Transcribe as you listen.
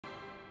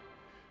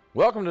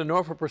Welcome to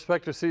Norfolk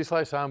Perspective City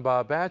Slice. I'm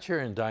Bob Batcher,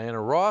 and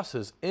Diana Ross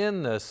is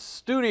in the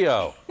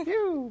studio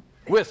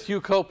with Hugh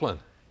Copeland.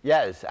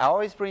 Yes, I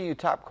always bring you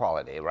top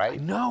quality,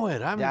 right? I know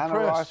it. I'm Diana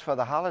impressed. Ross for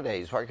the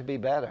holidays. What could be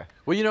better?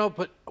 Well, you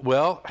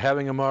know,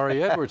 having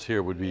Amari Edwards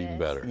here would be even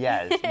better.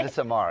 Yes, Miss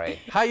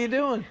Amari. How you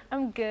doing?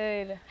 I'm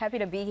good. Happy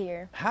to be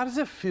here. How does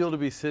it feel to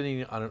be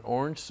sitting on an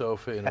orange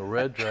sofa in a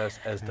red dress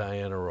as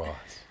Diana Ross?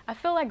 I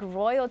feel like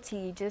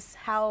royalty, just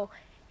how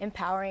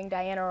empowering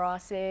Diana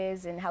Ross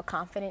is and how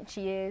confident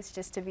she is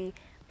just to be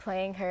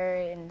playing her,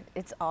 and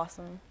it's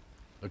awesome.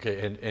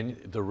 Okay, and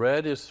the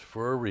red is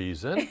for a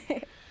reason.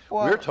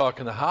 Well, we're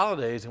talking the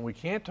holidays, and we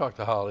can't talk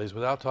the holidays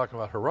without talking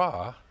about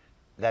Hurrah.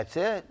 That's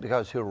it,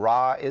 because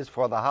Hurrah is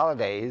for the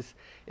holidays.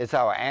 It's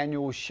our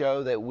annual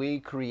show that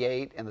we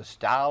create in the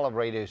style of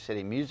Radio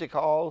City Music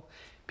Hall.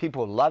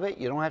 People love it.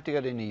 You don't have to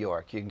go to New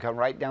York. You can come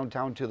right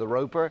downtown to the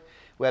Roper.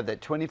 We have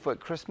that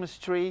 20-foot Christmas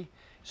tree.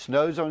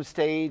 Snow's on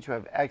stage. We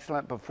have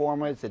excellent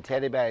performers, the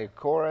Teddy Bear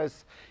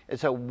Chorus.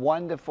 It's a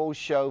wonderful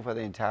show for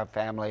the entire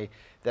family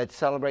that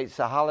celebrates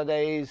the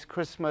holidays,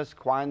 Christmas,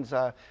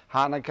 Kwanzaa,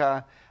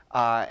 Hanukkah,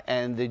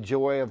 and the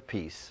joy of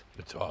peace.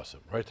 It's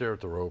awesome. Right there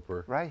at the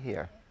Roper. Right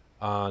here.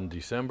 On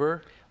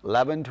December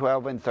 11th,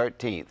 12th, and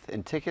 13th,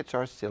 and tickets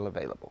are still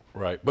available.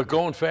 Right, but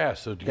going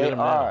fast, so to get They them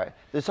are. now.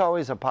 This is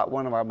always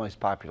one of our most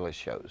popular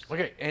shows.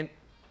 Okay, and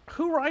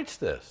who writes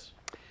this?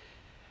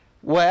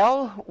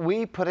 Well,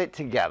 we put it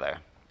together.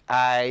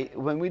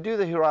 When we do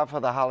the Hurrah for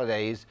the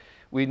holidays,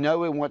 we know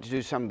we want to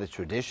do some of the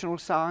traditional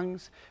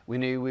songs. We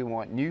knew we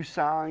want new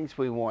songs.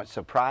 We want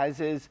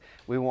surprises.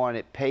 We want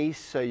it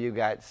paced, so you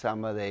got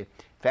some of the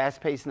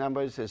fast-paced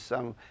numbers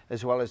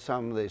as well as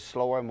some of the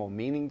slower, more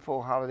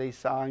meaningful holiday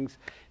songs.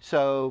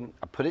 So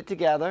I put it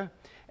together,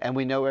 and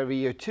we know every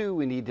year, too,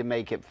 we need to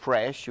make it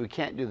fresh. We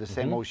can't do the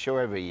same old show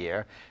every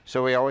year,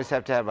 so we always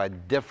have to have a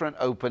different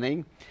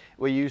opening.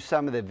 We use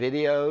some of the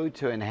video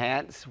to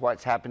enhance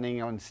what's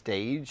happening on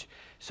stage.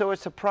 So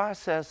it's a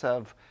process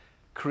of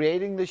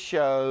creating the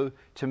show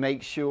to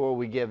make sure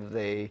we give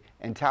the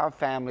entire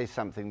family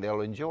something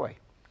they'll enjoy.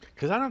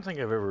 Because I don't think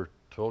I've ever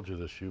told you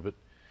this, Hugh, but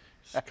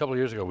a couple of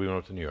years ago we went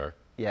up to New York.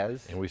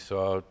 Yes. And we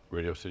saw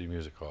Radio City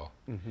Music Hall.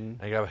 And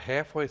I got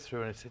halfway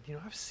through and I said, you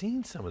know, I've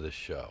seen some of this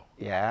show.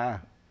 Yeah.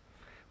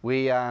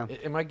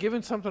 Am I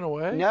giving something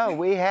away? No,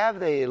 we have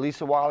the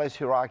Lisa Wallace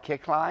Hurrah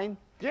kick line.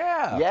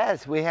 Yeah.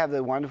 Yes, we have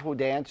the wonderful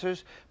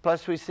dancers.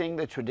 Plus, we sing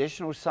the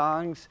traditional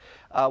songs.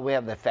 We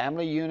have the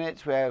family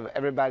units. We have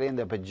everybody in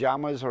their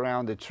pajamas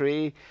around the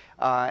tree.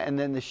 And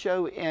then the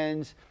show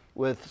ends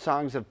with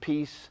songs of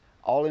peace,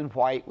 all in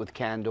white with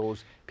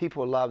candles.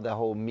 People love the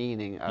whole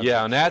meaning of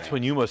Yeah, and that's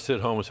when you must sit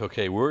home and say,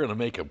 okay, we're going to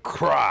make them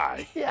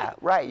cry. Yeah,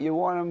 right. You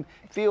want them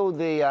to feel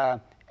the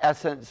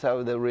essence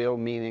of the real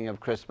meaning of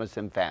Christmas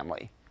and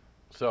family.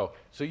 So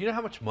you know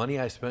how much money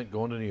I spent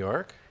going to New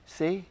York?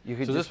 See, you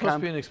could So just this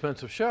must be an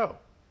expensive show.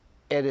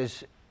 It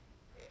is.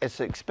 It's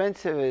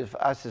expensive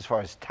for us as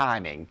far as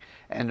timing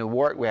and the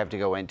work we have to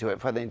go into it.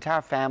 For the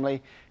entire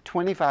family,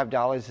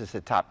 $25 is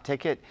the top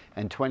ticket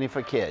and $20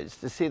 for kids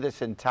to see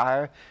this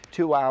entire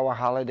 2-hour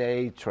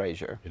holiday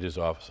treasure. It is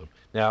awesome.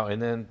 Now,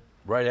 and then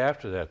right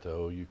after that,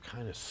 though, you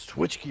kind of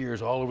switch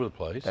gears all over the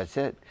place. That's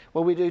it.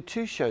 Well, we do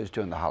 2 shows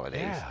during the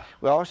holidays. Yeah.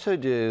 We also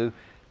do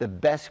the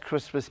best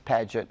Christmas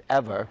pageant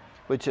ever,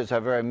 which is a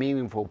very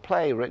meaningful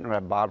play written by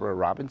Barbara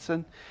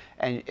Robinson.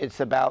 And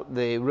it's about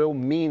the real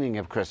meaning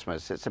of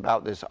Christmas. It's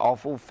about this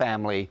awful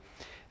family,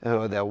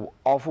 the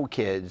awful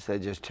kids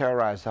that just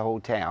terrorize the whole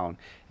town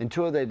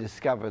until they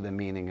discover the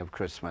meaning of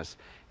Christmas.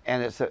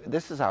 And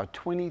this is our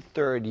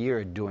 23rd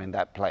year doing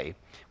that play.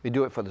 We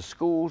do it for the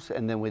schools,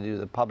 and then we do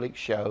the public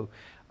show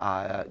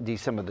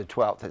December the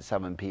 12th at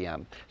 7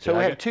 p.m. So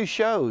we have 2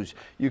 shows.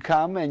 You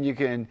come and you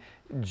can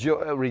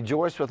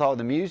rejoice with all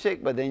the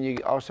music, but then you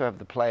also have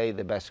to play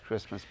the best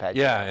Christmas pageant.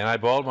 Yeah, and I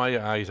bawled my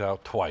eyes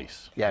out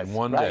twice in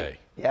one day.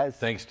 Yes.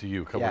 Thanks to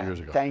you a couple of years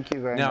ago. Thank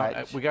you very much.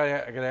 Now, I got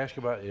to ask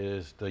you about,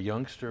 is the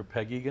youngster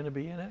Peggy going to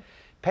be in it?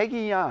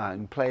 Peggy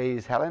Young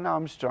plays Helen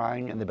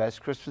Armstrong in the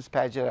best Christmas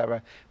pageant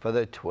ever for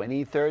the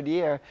 23rd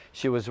year.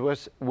 She was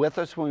with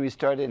us when we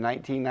started in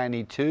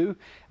 1992,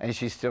 and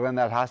she's still in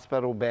that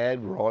hospital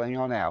bed rolling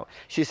on out.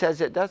 She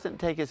says it doesn't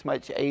take as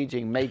much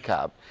aging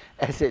makeup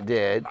as it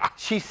did.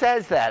 She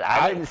says that.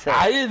 I didn't say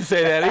I didn't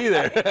say that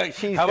either.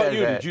 She How about says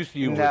you? that. Did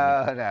you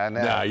No.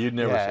 No, you'd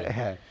never say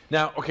that.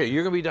 Now, okay,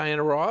 you're going to be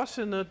Diana Ross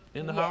in the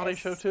holiday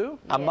show too?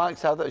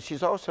 Amongst others,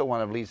 she's also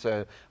one of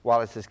Lisa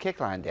Wallace's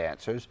kickline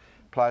dancers.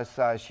 Plus,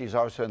 she's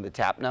also in the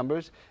tap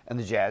numbers and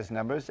the jazz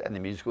numbers and the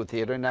musical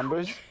theater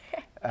numbers.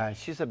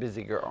 She's a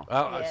busy girl.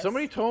 Yes.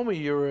 Somebody told me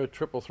you were a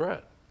triple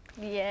threat.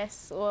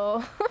 Yes,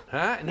 well.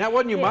 Huh? And that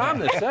wasn't your mom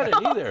that said it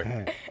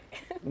either.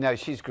 No,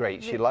 she's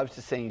great. She loves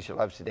to sing. She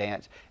loves to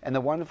dance. And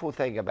the wonderful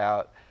thing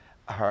about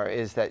her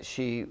is that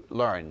she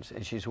learns,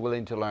 and she's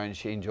willing to learn.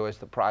 She enjoys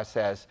the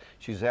process.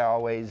 She's there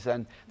always,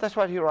 and that's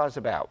what Hurrah's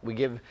about. We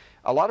give,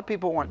 a lot of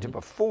people want to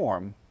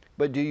perform,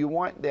 but do you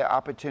want the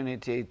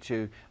opportunity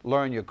to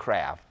learn your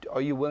craft?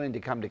 Are you willing to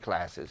come to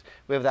classes?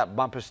 We have that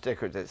bumper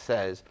sticker that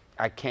says,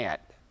 I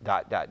can't, ...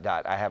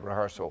 I have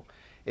rehearsal.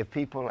 if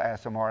people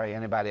ask Amari,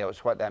 anybody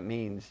else, what that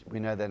means, we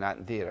know they're not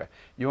in theater.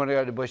 You want to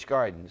go to Busch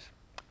Gardens?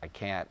 I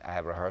can't, I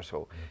have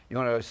rehearsal. You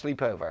want to go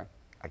sleepover?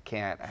 I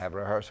can't, I have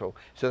rehearsal.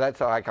 So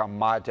that's like our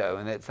motto,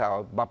 and it's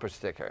our bumper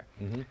sticker.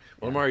 Well,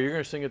 Amari, you're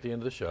going to sing at the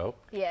end of the show.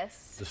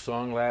 Yes. The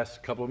song lasts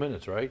a couple of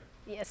minutes, right?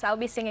 Yes, I'll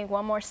be singing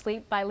One More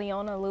Sleep by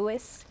Leona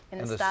Lewis in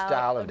And the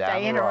style of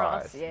Diana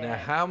Ross. Yeah. Now,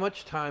 how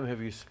much time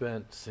have you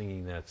spent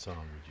singing that song,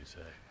 would you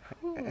say?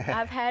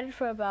 I've had it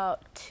for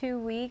about 2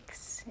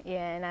 weeks,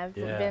 and I've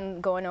been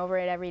going over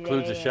it every day.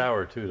 Includes a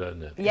shower too,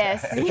 doesn't it?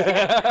 Yes.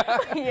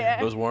 Yeah.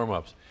 Those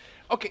warm-ups.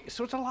 Okay,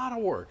 so it's a lot of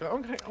work. I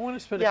want to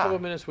spend a couple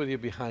of minutes with you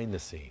behind the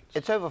scenes.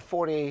 It's over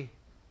 40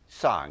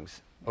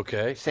 songs.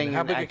 Okay. Singing, and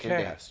how big a acting,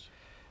 cast? dance.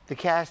 The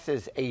cast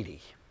is 80.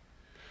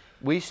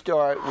 We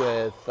start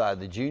with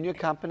the junior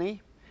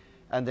company,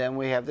 and then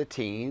we have the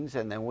teens,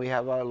 and then we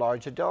have our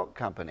large adult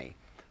company.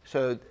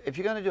 So if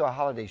you're going to do a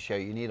holiday show,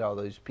 you need all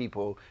those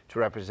people to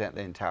represent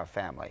the entire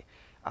family.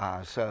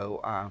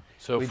 So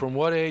from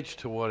what age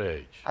to what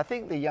age? I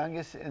think the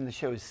youngest in the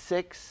show is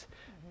 6,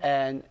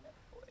 and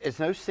it's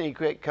no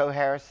secret, Co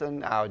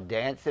Harrison, our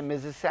dancing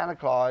Mrs. Santa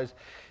Claus,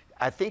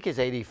 I think is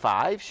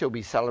 85. She'll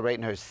be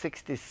celebrating her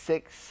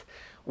 66th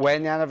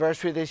wedding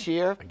anniversary this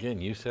year. Again,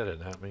 you said it,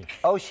 not me.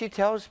 Oh, she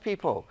tells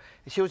people.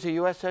 She was a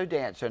USO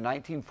dancer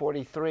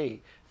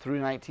 1943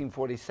 through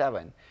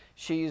 1947.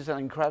 She's an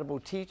incredible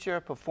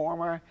teacher,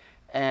 performer,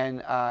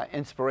 and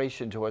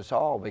inspiration to us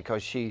all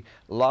because she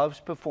loves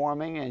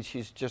performing, and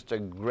she's just a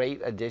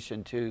great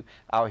addition to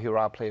our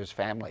Hurrah Players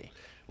family.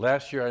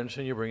 Last year, I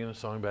understand you're bringing a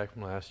song back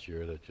from last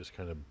year that just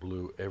kind of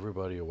blew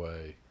everybody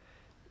away.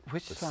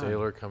 Which the song?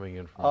 Sailor coming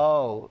in from...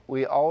 Oh,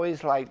 we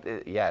always liked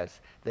it,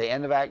 yes. The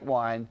end of Act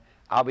 1,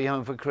 I'll Be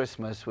Home for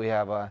Christmas. We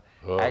have a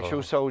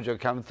actual soldier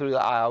come through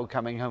the aisle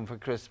coming home for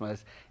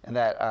Christmas, and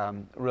that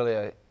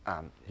really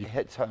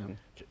hits home.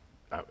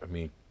 I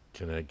mean,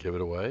 can I give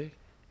it away?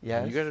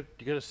 Yes. You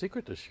got a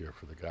secret this year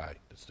for the guy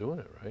that's doing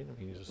it, right? I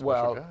mean, he's a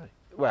special guy.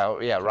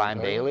 Well, yeah, Ryan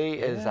Bailey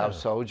is Yeah. our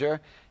soldier.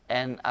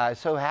 And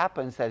so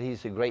happens that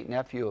he's a great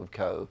nephew of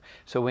Co.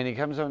 So when he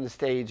comes on the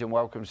stage and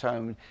welcomes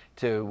home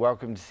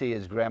to see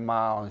his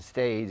grandma on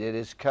stage, it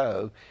is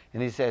Co.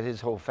 And he said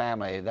his whole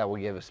family, that will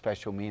give a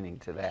special meaning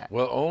to that.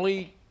 Well,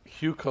 only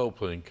Hugh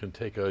Copeland can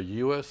take a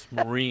U.S.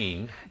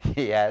 Marine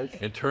Yes.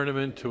 and turn him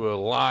into a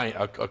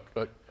lion.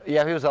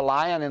 Yeah, he was a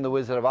lion in The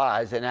Wizard of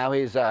Oz, and now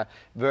he's a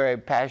very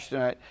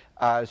passionate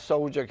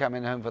soldier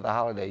coming home for the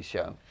holiday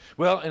show.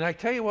 Well, and I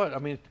tell you what, I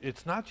mean,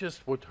 it's not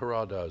just what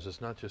Hurrah does. It's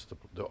not just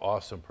the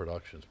awesome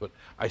productions, but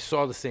I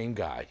saw the same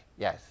guy.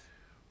 Yes.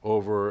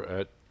 Over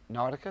at...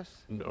 Nauticus?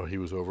 No, he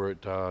was over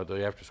at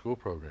the after-school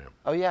program.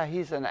 Oh, yeah,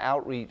 he's an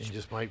outreach. And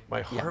just my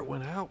heart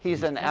went out.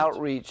 He's an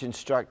outreach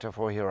instructor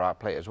for Hurrah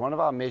Players. One of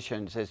our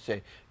missions is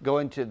to go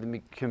into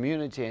the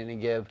community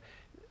and give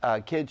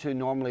kids who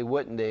normally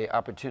wouldn't the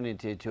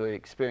opportunity to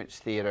experience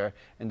theater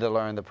and to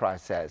learn the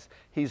process.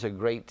 He's a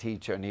great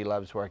teacher, and he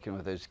loves working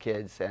with those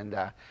kids. And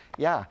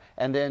yeah,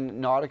 and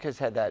then Nauticus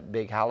had that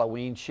big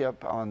Halloween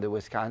ship on the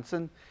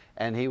Wisconsin,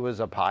 and he was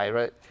a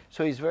pirate.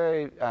 So he's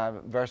very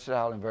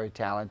versatile and very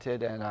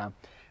talented, and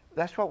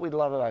that's what we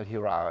love about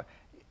Hurrah.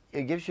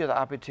 It gives you the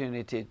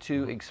opportunity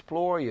to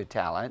explore your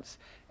talents,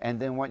 and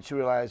then once you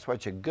realize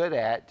what you're good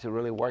at, to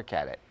really work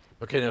at it.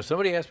 Okay, now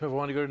somebody asked me if I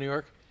wanted to go to New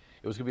York.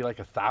 It was going to be like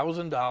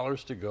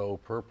 $1,000 to go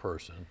per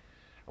person.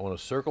 I want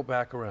to circle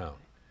back around.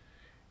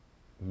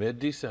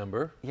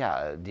 Mid-December.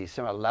 Yeah,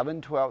 December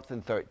 11th, 12th,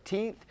 and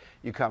 13th.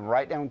 You come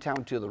right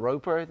downtown to the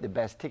Roper, the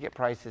best ticket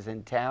prices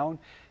in town.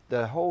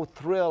 The whole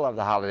thrill of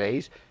the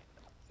holidays.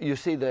 You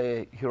see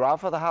the Hurrah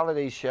for the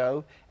Holidays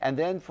show, and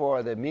then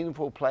for the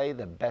meaningful play,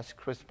 the best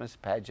Christmas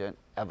pageant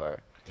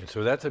ever. And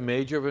so that's a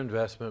major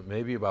investment,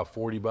 maybe about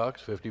 $40,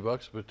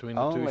 $50 between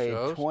the two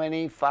shows?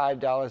 Only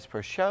 $25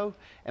 per show,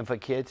 and for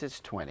kids it's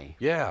 $20.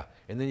 Yeah,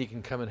 and then you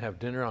can come and have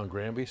dinner on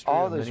Granby Street.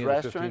 All on those many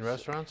of the 15 restaurants,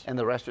 restaurants, and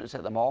the restaurants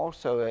at the mall,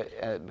 so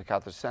at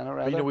MacArthur Center,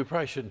 rather. But, you know, we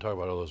probably shouldn't talk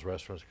about all those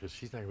restaurants because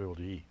she's not going to be able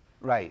to eat.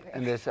 Right,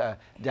 and this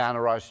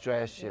Diana Ross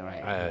dress, you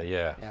know.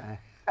 Yeah.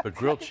 But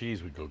grilled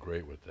cheese would go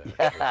great with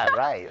that. Yeah,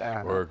 right.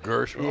 Or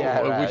Gersh.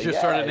 Yeah, we just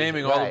started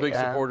naming all the big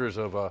right, supporters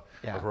of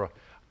Hurrah.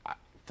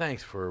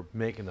 Thanks for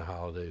making the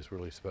holidays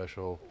really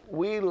special.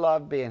 We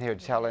love being here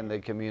telling the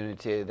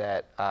community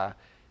that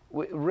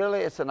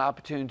really it's an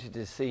opportunity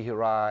to see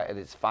Hurrah at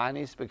its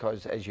finest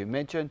because, as you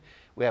mentioned,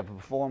 we have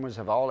performers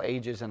of all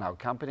ages in our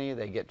company.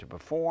 They get to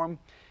perform.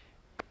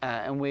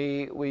 And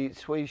we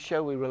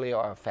show we really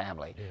are a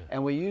family. Yeah.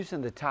 And we're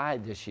using the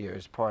Tide this year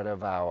as part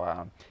of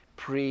our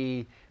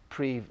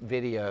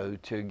pre-video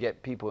to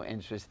get people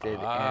interested in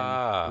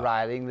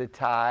riding the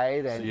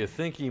Tide. And so you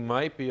think he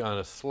might be on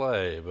a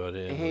sleigh, but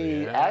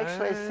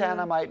actually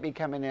Santa might be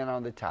coming in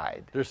on the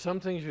Tide. There's some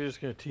things you're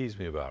just going to tease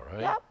me about,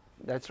 right? Yep,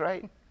 that's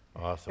right.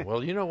 Awesome.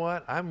 Well, you know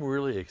what? I'm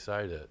really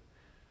excited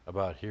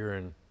about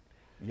hearing.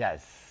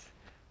 Yes.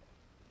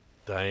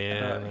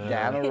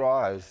 Diana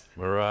Ross.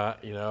 Mariah,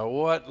 you know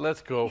what?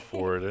 Let's go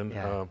for it.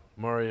 And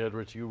Maury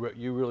Edwards, you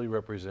really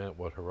represent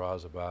what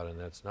Hurrah's about, and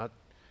that's not.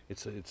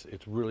 It's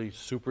really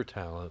super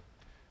talent.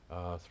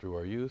 through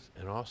our youth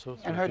and also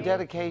through And her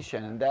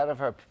dedication and that of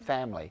her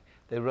family.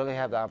 They really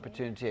have the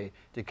opportunity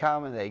to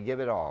come and they give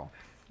it all.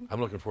 I'm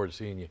looking forward to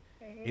seeing you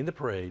in the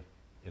parade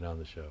and on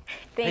the show.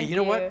 Thank hey, you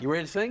know what? You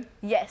ready to sing?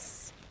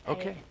 Yes.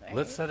 Okay,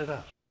 let's set it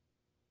up.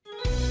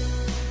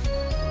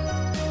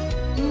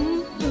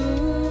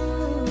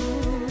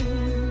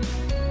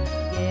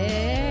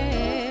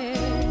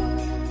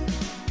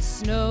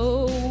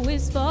 Snow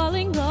is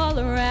falling all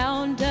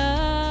around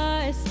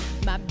us.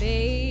 My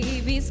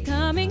baby's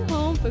coming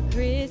home for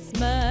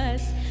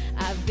Christmas.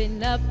 I've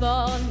been up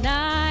all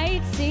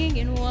night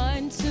singing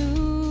one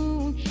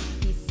tune.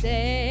 He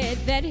said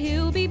that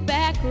he'll be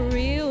back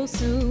real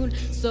soon.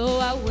 So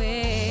I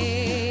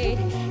wait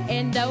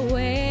and I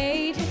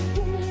wait,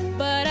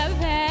 but I've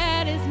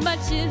had as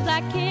much as I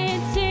can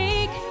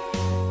take,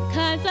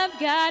 'cause I've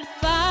got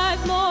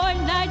 5 more